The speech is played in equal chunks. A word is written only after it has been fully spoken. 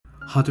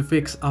How to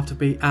fix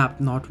AfterPay app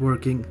not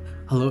working.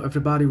 Hello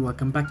everybody,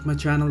 welcome back to my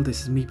channel.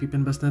 This is me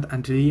PPNBusNet,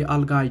 and today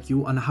I'll guide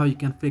you on how you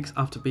can fix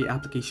AfterPay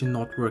application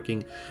not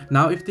working.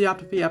 Now if the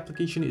AfterPay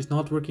application is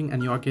not working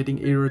and you are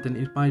getting error, then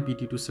it might be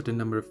due to certain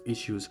number of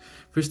issues.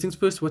 First things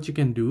first, what you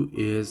can do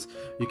is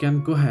you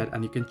can go ahead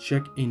and you can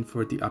check in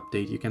for the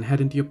update. You can head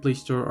into your Play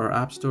Store or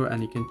App Store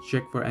and you can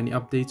check for any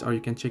updates, or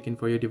you can check in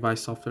for your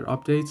device software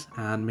updates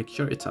and make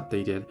sure it's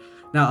updated.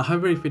 Now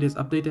however, if it is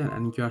updated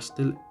and you are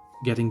still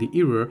getting the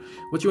error,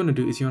 what you want to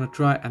do is you want to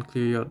try and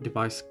clear your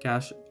device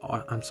cache,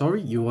 or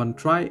you want to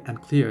try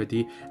and clear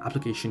the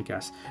application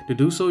cache. To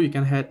do so, you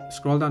can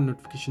scroll down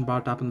notification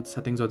bar, tap on the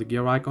settings or the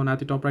gear icon at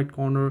the top right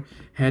corner,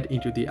 head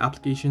into the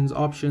applications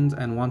options,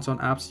 and once on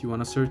apps you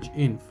want to search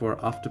in for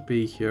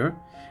AfterPay here,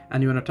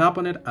 and you want to tap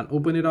on it and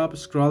open it up.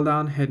 Scroll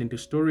down, head into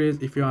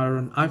storage. If you are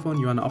on iPhone,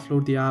 you want to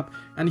upload the app,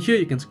 and here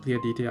you can clear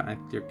data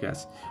and clear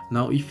cache.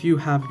 Now if you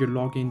have your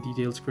login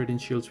details,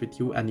 credentials with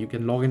you and you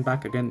can log in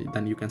back again,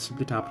 then you can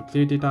simply tap to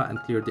clear data and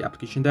clear the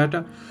application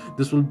data.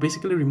 This will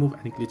basically remove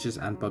any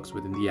glitches and bugs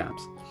within the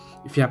apps.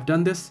 If you have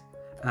done this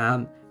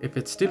and if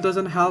it still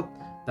doesn't help,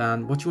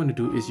 then what you want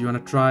to do is you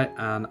want to try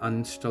and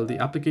uninstall the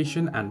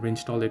application and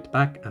reinstall it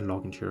back and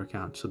log into your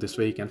account. So this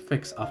way you can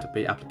fix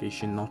AfterPay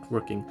application not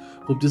working.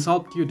 Hope this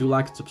helped you. Do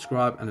like and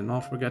subscribe, and do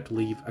not forget to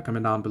leave a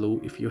comment down below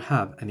if you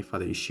have any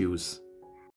further issues.